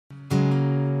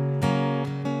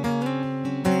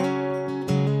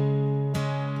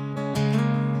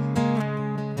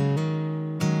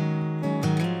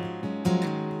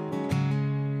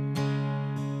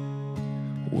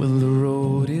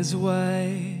is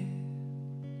white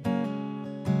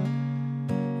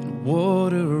and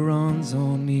water runs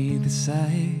on either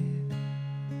side.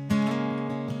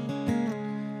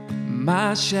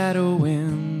 My shadow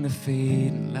in the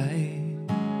fading light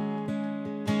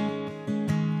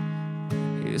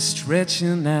is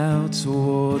stretching out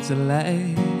towards the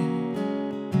light.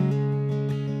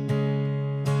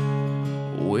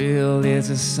 Well, there's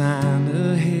a sign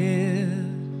ahead,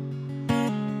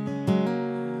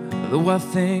 though I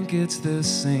think it's the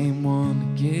same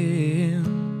one again.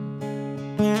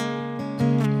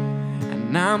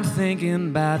 And I'm thinking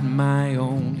about my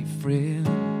only friend,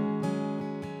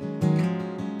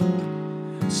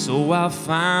 so I'll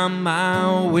find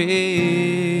my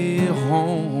way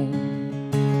home.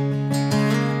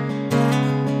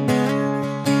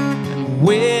 And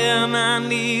when I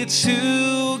need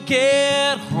to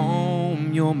get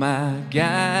home, you're my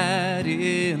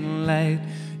guiding light.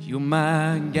 You're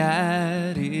my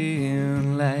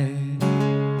guiding light.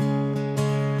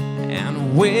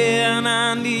 And when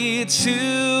I need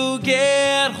to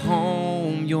get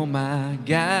home, you're my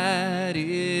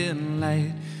guiding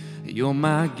light. You're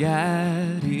my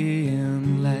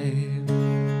guiding light.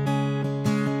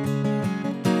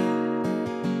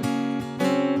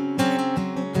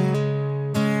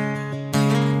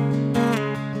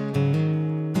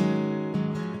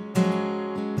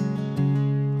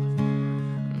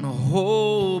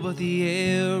 Oh, but the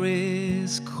air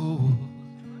is cold,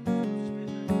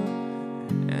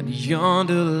 and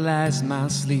yonder lies my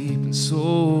sleeping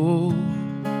soul,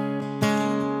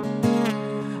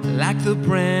 like the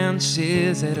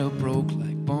branches that are broke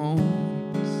like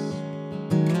bones.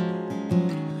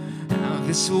 Now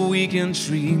this weakened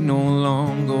tree no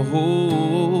longer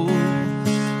holds.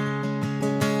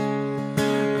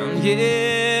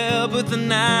 Yeah, but the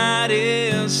night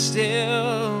is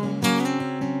still,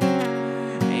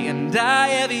 and I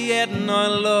have yet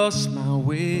not lost my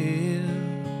will.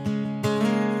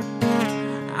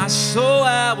 So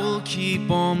I will keep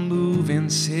on moving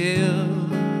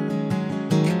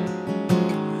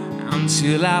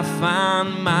until I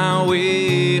find my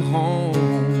way home.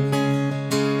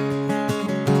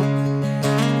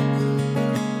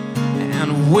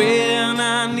 And when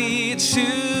I need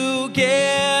to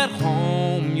get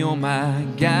home, you're my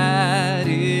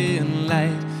guiding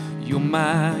light. You're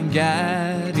my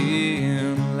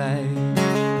guiding light.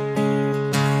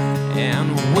 And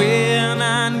when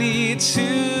I need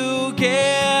to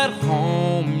get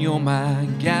home, you're my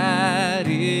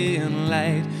guiding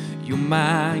light. You're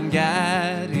my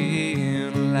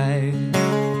guiding light.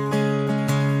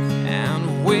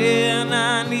 And when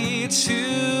I need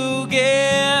to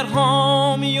get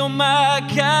home, you're my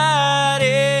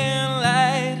guiding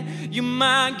light. You're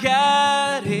my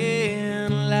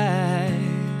guiding light.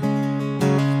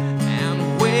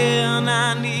 And when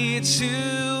I need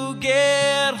to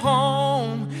get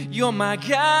home, you're my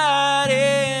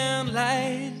guiding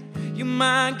light. You're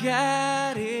my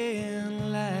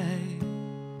guiding light.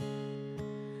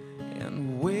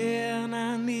 And when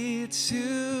I need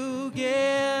to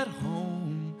get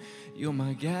home, you're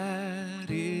my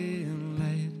guiding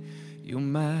light. You're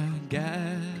my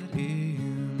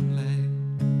guiding light.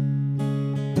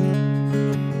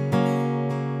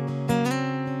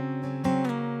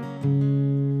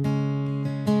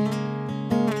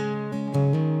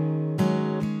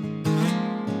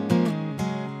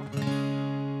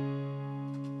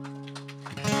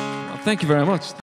 Thank you very much.